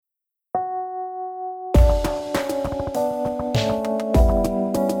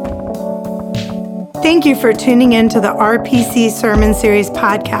Thank you for tuning in to the RPC Sermon Series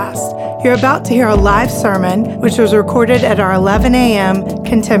podcast. You're about to hear a live sermon, which was recorded at our 11 a.m.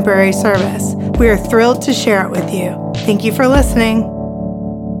 contemporary service. We are thrilled to share it with you. Thank you for listening.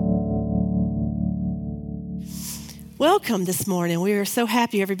 Welcome this morning. We are so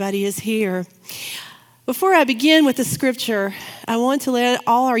happy everybody is here. Before I begin with the scripture, I want to let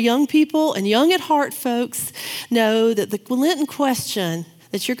all our young people and young at heart folks know that the Lenten question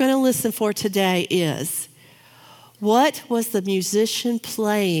that you're going to listen for today is, what was the musician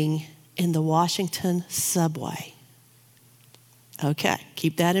playing in the Washington subway? Okay,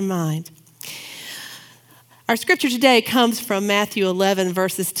 keep that in mind. Our scripture today comes from Matthew 11,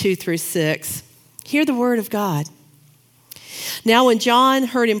 verses 2 through 6. Hear the word of God. Now when John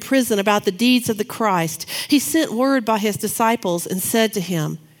heard in prison about the deeds of the Christ, he sent word by his disciples and said to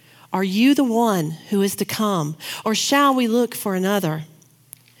him, "Are you the one who is to come, or shall we look for another?"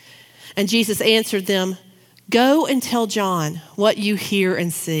 And Jesus answered them, "Go and tell John what you hear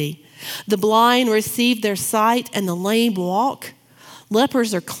and see. The blind receive their sight and the lame walk.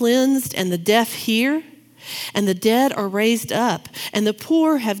 Lepers are cleansed and the deaf hear. And the dead are raised up. And the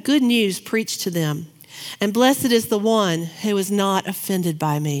poor have good news preached to them. And blessed is the one who is not offended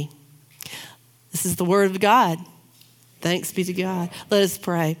by me." This is the word of God. Thanks be to God. Let us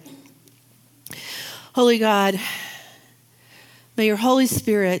pray. Holy God, may your Holy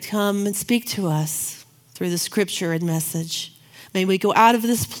Spirit come and speak to us through the scripture and message. May we go out of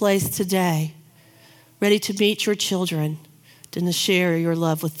this place today ready to meet your children and to share your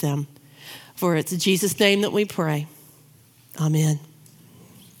love with them. For it's in Jesus' name that we pray. Amen.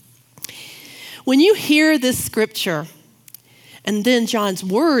 When you hear this scripture and then John's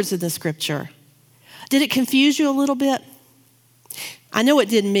words in the scripture, did it confuse you a little bit? I know it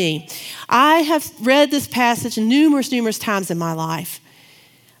did me. I have read this passage numerous times in my life.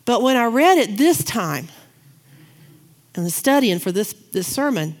 But when I read it this time, and was studying for this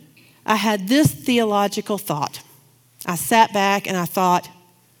sermon, I had this theological thought. I sat back and I thought,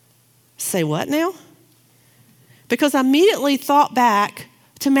 say what now? Because I immediately thought back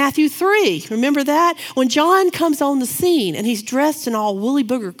to Matthew 3. Remember that? When John comes on the scene and he's dressed in all woolly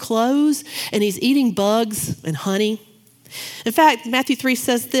booger clothes and he's eating bugs and honey. In fact, Matthew 3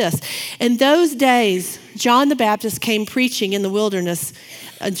 says this, "In those days, John the Baptist came preaching in the wilderness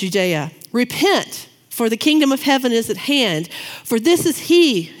of Judea. Repent, for the kingdom of heaven is at hand. For this is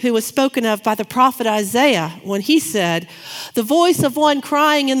he who was spoken of by the prophet Isaiah when he said, 'The voice of one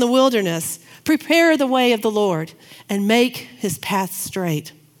crying in the wilderness, prepare the way of the Lord and make his path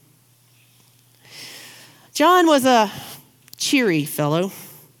straight.'" John was a cheery fellow,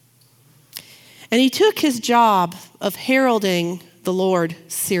 and he took his job of heralding the Lord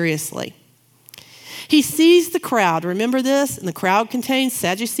seriously. He sees the crowd. Remember this? And the crowd contains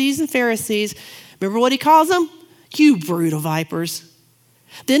Sadducees and Pharisees. Remember what he calls them? "You brood of vipers."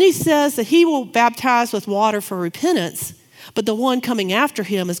 Then he says that he will baptize with water for repentance, but the one coming after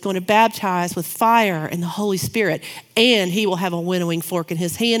him is going to baptize with fire and the Holy Spirit. And he will have a winnowing fork in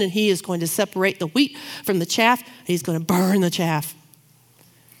his hand, and he is going to separate the wheat from the chaff. He's going to burn the chaff.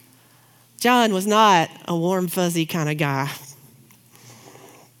 John was not a warm, fuzzy kind of guy.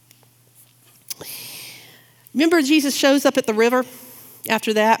 Remember, Jesus shows up at the river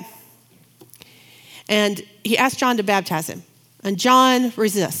after that, and he asks John to baptize him. And John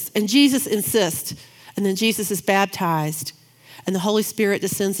resists, and Jesus insists. And then Jesus is baptized, and the Holy Spirit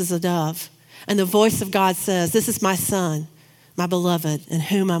descends as a dove. And the voice of God says, "This is my son, my beloved, in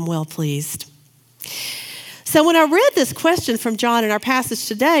whom I'm well pleased." So when I read this question from John in our passage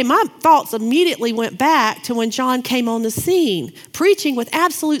today, my thoughts immediately went back to when John came on the scene, preaching with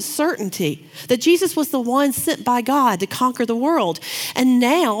absolute certainty that Jesus was the one sent by God to conquer the world. And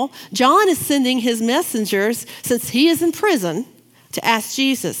now John is sending his messengers, since he is in prison, to ask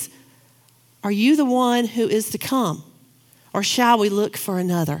Jesus, "Are you the one who is to come, or shall we look for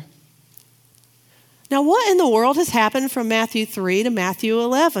another?" Now, what in the world has happened from Matthew 3 to Matthew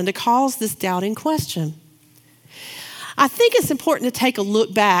 11 to cause this doubting question? I think it's important to take a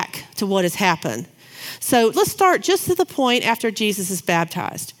look back to what has happened. So let's start just at the point after Jesus is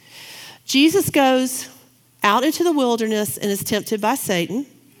baptized. Jesus goes out into the wilderness and is tempted by Satan.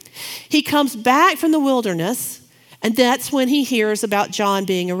 He comes back from the wilderness, and that's when he hears about John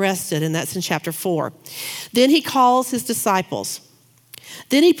being arrested, and that's in chapter 4. Then he calls his disciples.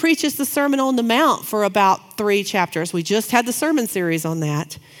 Then he preaches the Sermon on the Mount for about 3 chapters. We just had the sermon series on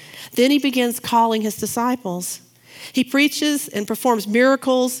that. Then he begins calling his disciples. He preaches and performs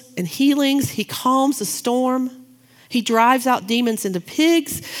miracles and healings. He calms the storm. He drives out demons into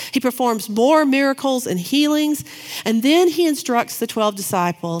pigs. He performs more miracles and healings. And then he instructs the 12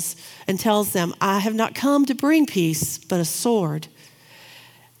 disciples and tells them, I have not come to bring peace, but a sword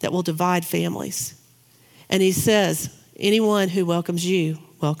that will divide families. And he says, anyone who welcomes you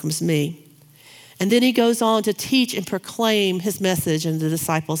welcomes me. And then he goes on to teach and proclaim his message in the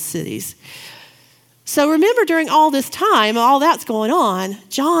disciples' cities. So remember, during all this time, all that's going on,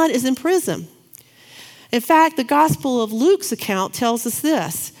 John is in prison. In fact, the Gospel of Luke's account tells us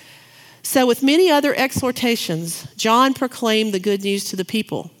this. So with many other exhortations, John proclaimed the good news to the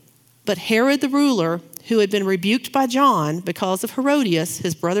people. But Herod the ruler, who had been rebuked by John because of Herodias,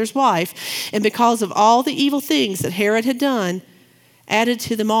 his brother's wife, and because of all the evil things that Herod had done, added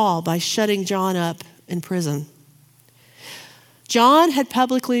to them all by shutting John up in prison. John had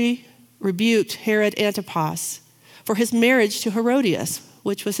publicly rebuked Herod Antipas for his marriage to Herodias,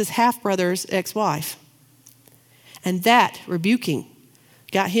 which was his half-brother's ex-wife. And that rebuking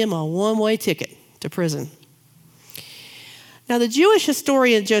got him a one-way ticket to prison. Now, the Jewish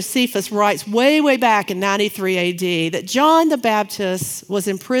historian Josephus writes way back in 93 AD that John the Baptist was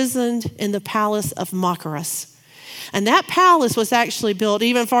imprisoned in the palace of Machaerus. And that palace was actually built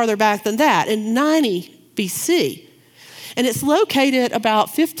even farther back than that, in 90 BC. And it's located about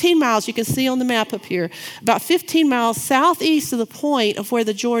 15 miles, you can see on the map up here, about 15 miles southeast of the point of where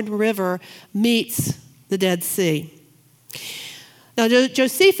the Jordan River meets the Dead Sea. Now,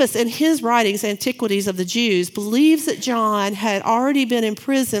 Josephus, in his writings, Antiquities of the Jews, believes that John had already been in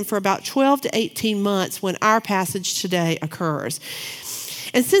prison for about 12 to 18 months when our passage today occurs.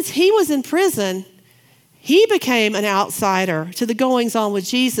 And since he was in prison, he became an outsider to the goings-on with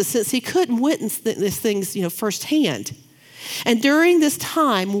Jesus since he couldn't witness these things, firsthand. And during this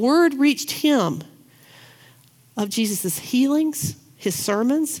time, word reached him of Jesus' healings, his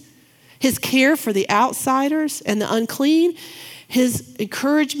sermons, his care for the outsiders and the unclean, his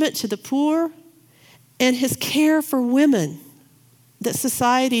encouragement to the poor, and his care for women that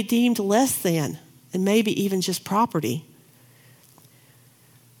society deemed less than, and maybe even just property.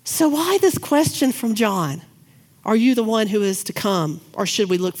 So why this question from John? Are you the one who is to come, or should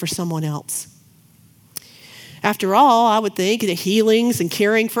we look for someone else? After all, I would think that healings and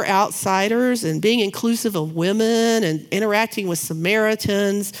caring for outsiders and being inclusive of women and interacting with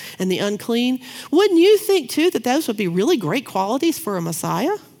Samaritans and the unclean, wouldn't you think too that those would be really great qualities for a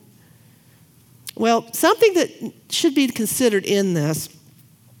Messiah? Well, something that should be considered in this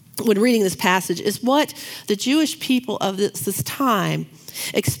when reading this passage is what the Jewish people of this time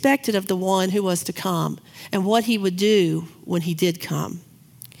expected of the one who was to come and what he would do when he did come.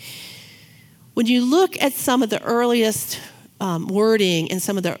 When you look at some of the earliest wording in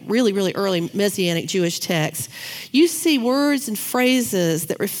some of the really early Messianic Jewish texts, you see words and phrases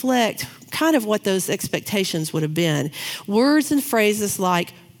that reflect kind of what those expectations would have been. Words and phrases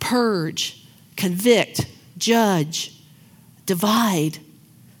like purge, convict, judge, divide,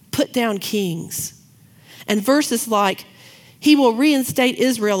 put down kings. And verses like, he will reinstate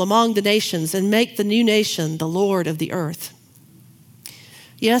Israel among the nations and make the new nation the Lord of the earth.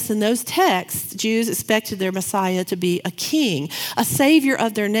 Yes, in those texts, Jews expected their Messiah to be a king, a savior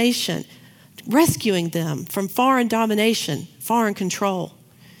of their nation, rescuing them from foreign domination, foreign control.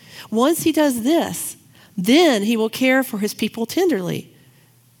 Once he does this, then he will care for his people tenderly.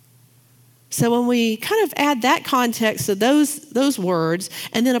 So when we kind of add that context to those words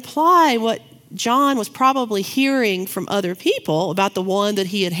and then apply what John was probably hearing from other people about the one that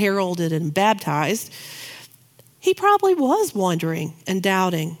he had heralded and baptized, he probably was wondering and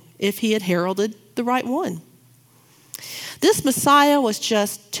doubting if he had heralded the right one. This Messiah was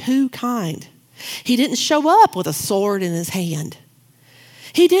just too kind. He didn't show up with a sword in his hand.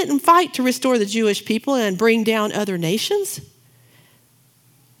 He didn't fight to restore the Jewish people and bring down other nations.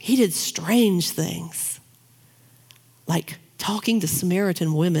 He did strange things, like talking to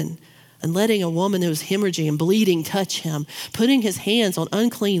Samaritan women and letting a woman who was hemorrhaging and bleeding touch him, putting his hands on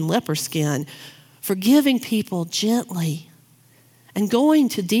unclean leper skin, forgiving people gently, and going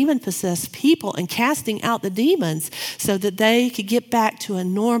to demon-possessed people and casting out the demons so that they could get back to a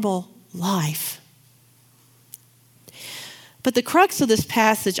normal life. But the crux of this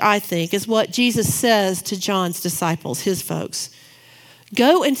passage, I think, is what Jesus says to John's disciples, his folks.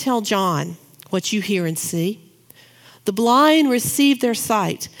 Go and tell John what you hear and see. The blind receive their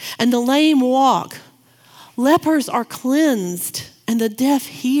sight, and the lame walk. Lepers are cleansed, and the deaf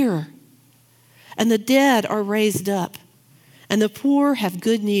hear. And the dead are raised up, and the poor have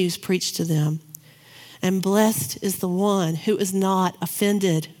good news preached to them. And blessed is the one who is not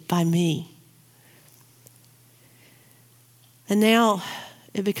offended by me. And now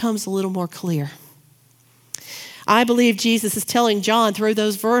it becomes a little more clear. I believe Jesus is telling John through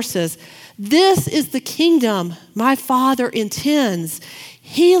those verses, this is the kingdom my Father intends.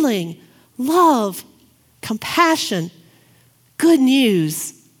 Healing, love, compassion, good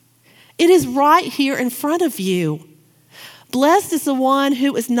news. It is right here in front of you. Blessed is the one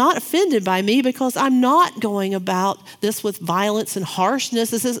who is not offended by me, because I'm not going about this with violence and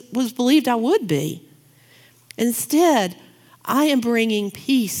harshness as it was believed I would be. Instead, I am bringing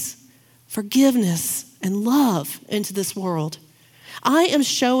peace, forgiveness, and love into this world. I am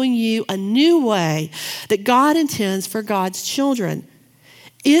showing you a new way that God intends for God's children.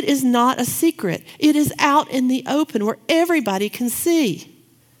 It is not a secret. It is out in the open where everybody can see.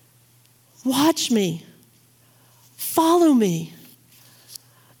 Watch me. Follow me.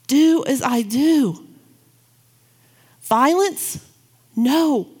 Do as I do. Violence?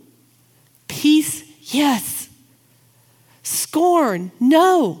 No. Peace? Yes. Scorn?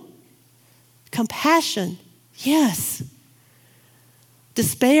 No. Compassion? Yes.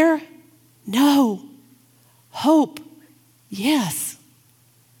 Despair? No. Hope? Yes.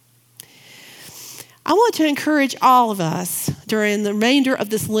 I want to encourage all of us during the remainder of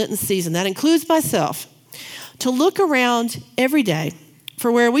this Lenten season, that includes myself, to look around every day for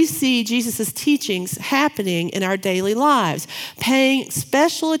where we see Jesus' teachings happening in our daily lives, paying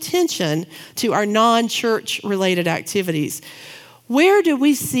special attention to our non-church related activities. Where do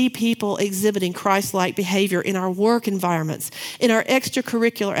we see people exhibiting Christ-like behavior in our work environments, in our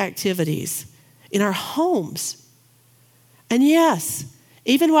extracurricular activities, in our homes? And yes,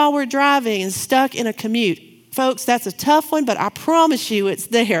 even while we're driving and stuck in a commute, folks, that's a tough one, but I promise you it's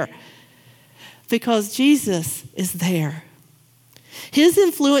there because Jesus is there. His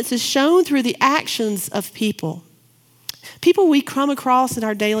influence is shown through the actions of people we come across in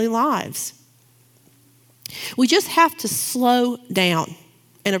our daily lives. We just have to slow down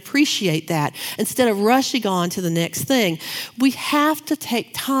and appreciate that instead of rushing on to the next thing. We have to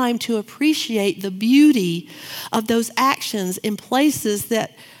take time to appreciate the beauty of those actions in places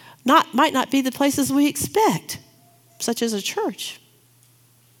that might not be the places we expect, such as a church.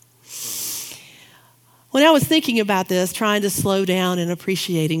 When I was thinking about this, trying to slow down and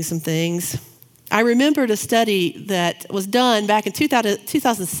appreciating some things, I remembered a study that was done back in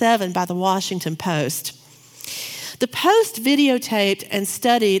 2007 by the Washington Post. The Post videotaped and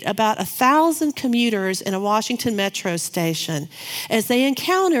studied about 1,000 commuters in a Washington metro station as they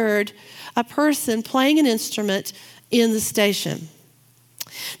encountered a person playing an instrument in the station.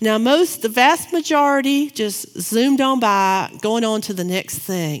 Now, the vast majority just zoomed on by, going on to the next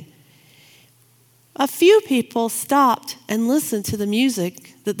thing. A few people stopped and listened to the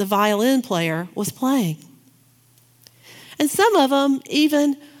music that the violin player was playing. And some of them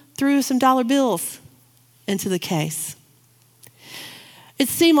even threw some dollar bills into the case. It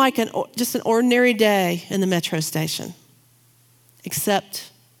seemed like just an ordinary day in the metro station,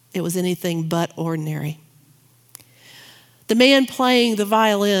 except it was anything but ordinary. The man playing the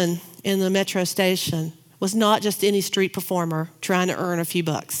violin in the metro station was not just any street performer trying to earn a few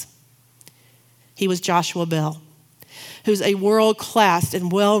bucks. He was Joshua Bell, who's a world-class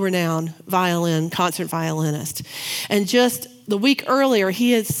and well-renowned concert violinist. And just the week earlier,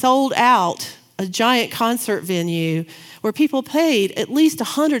 he had sold out a giant concert venue where people paid at least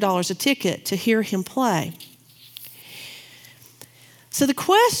 $100 a ticket to hear him play. So the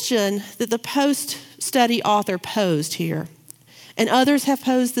question that the Post study author posed here, and others have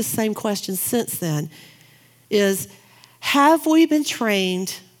posed the same question since then, is, have we been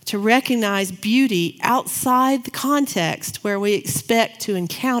trained to recognize beauty outside the context where we expect to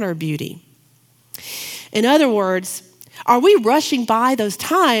encounter beauty? In other words, are we rushing by those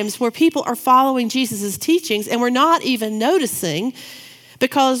times where people are following Jesus' teachings and we're not even noticing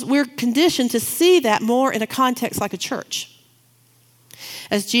because we're conditioned to see that more in a context like a church?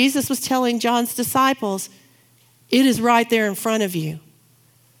 As Jesus was telling John's disciples, it is right there in front of you.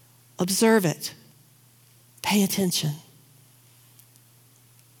 Observe it. Pay attention.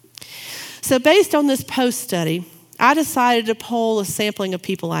 So based on this Post study, I decided to poll a sampling of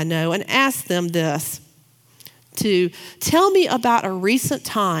people I know and ask them this: to tell me about a recent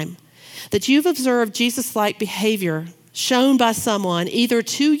time that you've observed Jesus-like behavior shown by someone, either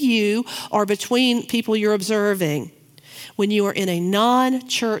to you or between people you're observing, when you are in a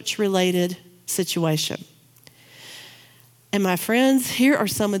non-church related situation. And my friends, here are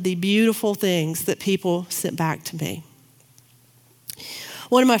some of the beautiful things that people sent back to me.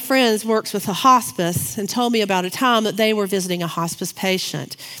 One of my friends works with a hospice and told me about a time that they were visiting a hospice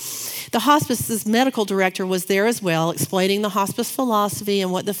patient. The hospice's medical director was there as well, explaining the hospice philosophy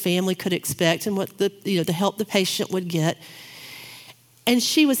and what the family could expect and what the help the patient would get. And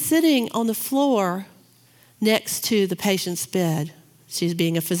she was sitting on the floor next to the patient's bed. She's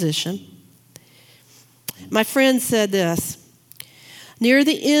being a physician. My friend said this: near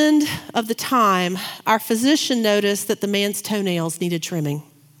the end of the time, our physician noticed that the man's toenails needed trimming.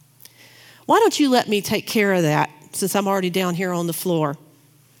 Why don't you let me take care of that since I'm already down here on the floor?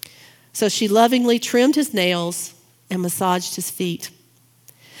 So she lovingly trimmed his nails and massaged his feet.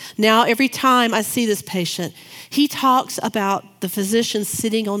 Now, every time I see this patient, he talks about the physician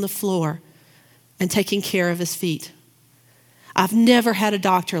sitting on the floor and taking care of his feet. I've never had a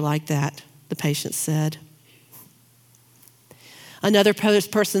doctor like that, the patient said. Another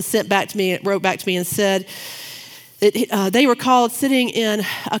person wrote back to me and said that they recalled sitting in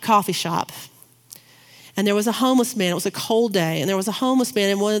a coffee shop. And there was a homeless man. It was a cold day. And there was a homeless man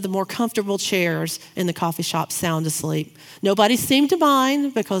in one of the more comfortable chairs in the coffee shop, sound asleep. Nobody seemed to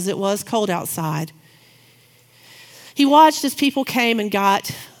mind because it was cold outside. He watched as people came and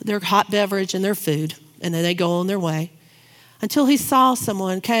got their hot beverage and their food, and then they go on their way, until he saw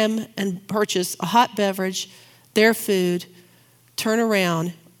someone come and purchase a hot beverage, their food, turn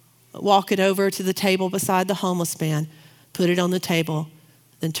around, walk it over to the table beside the homeless man, put it on the table,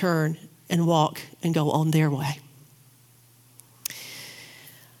 then turn and walk and go on their way.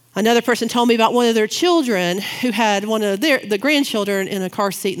 Another person told me about one of their children who had one of the grandchildren in a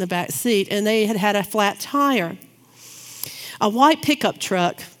car seat in the back seat, and they had a flat tire. A white pickup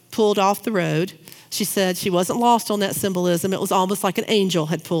truck pulled off the road. She said she wasn't lost on that symbolism. It was almost like an angel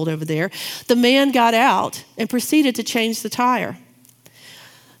had pulled over there. The man got out and proceeded to change the tire.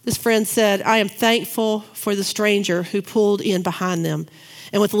 This friend said, I am thankful for the stranger who pulled in behind them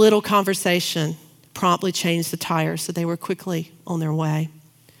and with little conversation promptly changed the tire so they were quickly on their way.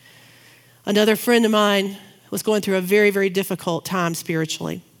 Another friend of mine was going through a very, very difficult time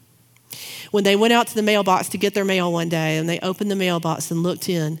spiritually. When they went out to the mailbox to get their mail one day and they opened the mailbox and looked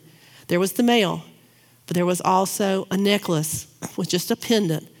in, there was the mail, but there was also a necklace with just a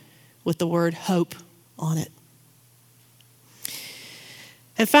pendant with the word hope on it.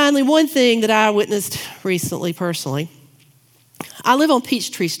 And finally, one thing that I witnessed recently personally, I live on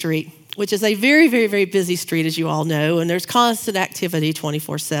Peachtree Street, which is a very, very, very busy street, as you all know, and there's constant activity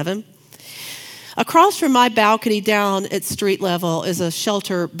 24/7. Across from my balcony down at street level is a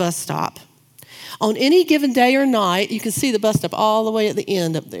shelter bus stop. On any given day or night, you can see the bus stop all the way at the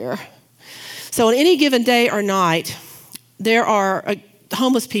end up there. So on any given day or night, there are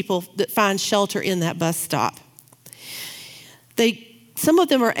homeless people that find shelter in that bus stop. Some of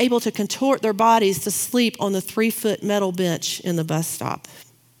them are able to contort their bodies to sleep on the 3-foot metal bench in the bus stop.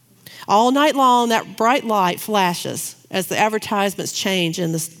 All night long, that bright light flashes as the advertisements change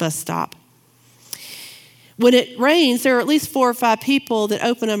in this bus stop. When it rains, there are at least 4 or 5 people that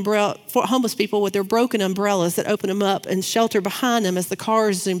homeless people with their broken umbrellas that open them up and shelter behind them as the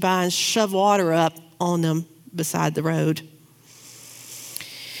cars zoom by and shove water up on them beside the road.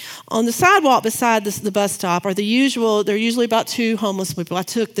 On the sidewalk beside the bus stop there are usually about 2 homeless people. I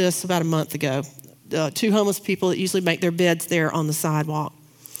took this about a month ago. 2 homeless people that usually make their beds there on the sidewalk.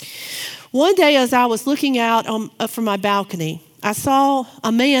 One day as I was looking out from my balcony, I saw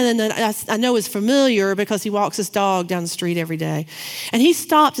a man that I know is familiar because he walks his dog down the street every day. And he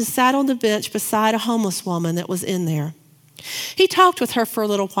stopped and sat on the bench beside a homeless woman that was in there. He talked with her for a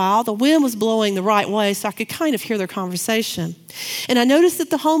little while. The wind was blowing the right way, so I could kind of hear their conversation. And I noticed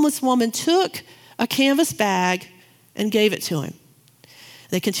that the homeless woman took a canvas bag and gave it to him.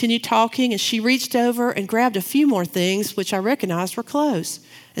 They continued talking, and she reached over and grabbed a few more things, which I recognized were clothes,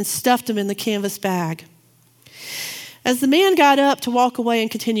 and stuffed them in the canvas bag. As the man got up to walk away and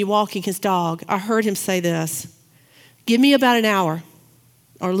continue walking his dog, I heard him say this: "Give me about an hour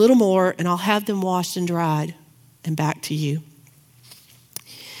or a little more, and I'll have them washed and dried and back to you."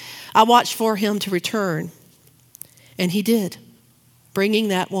 I watched for him to return, and he did, bringing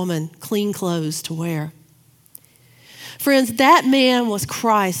that woman clean clothes to wear. Friends, that man was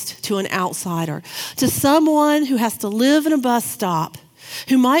Christ to an outsider, to someone who has to live in a bus stop,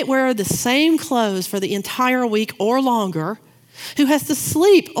 who might wear the same clothes for the entire week or longer, who has to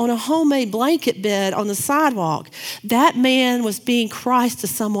sleep on a homemade blanket bed on the sidewalk. That man was being Christ to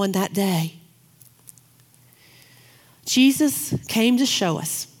someone that day. Jesus came to show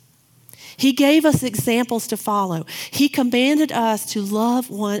us. He gave us examples to follow. He commanded us to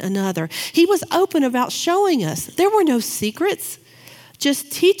love one another. He was open about showing us. There were no secrets,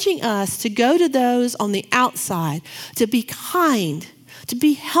 just teaching us to go to those on the outside, to be kind, to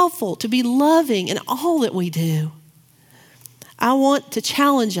be helpful, to be loving in all that we do. I want to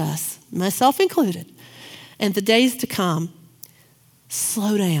challenge us, myself included, and the days to come,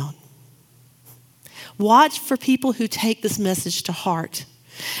 slow down. Watch for people who take this message to heart.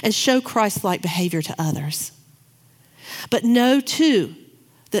 and show Christ-like behavior to others. But know, too,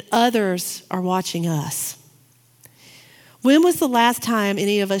 that others are watching us. When was the last time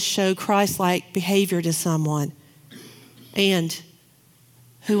any of us showed Christ-like behavior to someone? And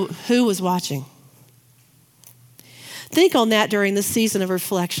who was watching? Think on that during this season of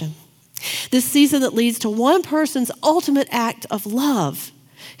reflection. This season that leads to one person's ultimate act of love,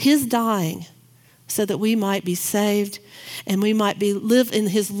 his dying, so that we might be saved and we might live in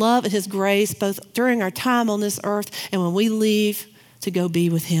his love and his grace, both during our time on this earth and when we leave to go be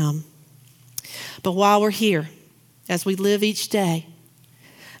with him. But while we're here, as we live each day,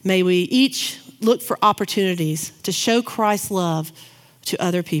 may we each look for opportunities to show Christ's love to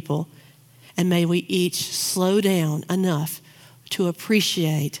other people, and may we each slow down enough to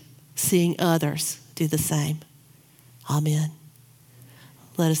appreciate seeing others do the same. Amen.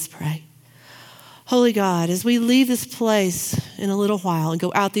 Let us pray. Holy God, as we leave this place in a little while and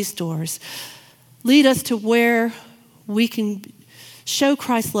go out these doors, lead us to where we can show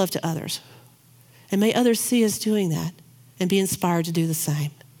Christ's love to others. And may others see us doing that and be inspired to do the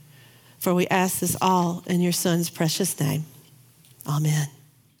same. For we ask this all in your Son's precious name. Amen.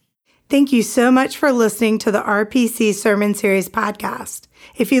 Thank you so much for listening to the RPC Sermon Series podcast.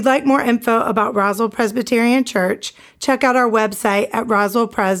 If you'd like more info about Roswell Presbyterian Church, check out our website at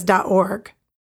roswellpres.org.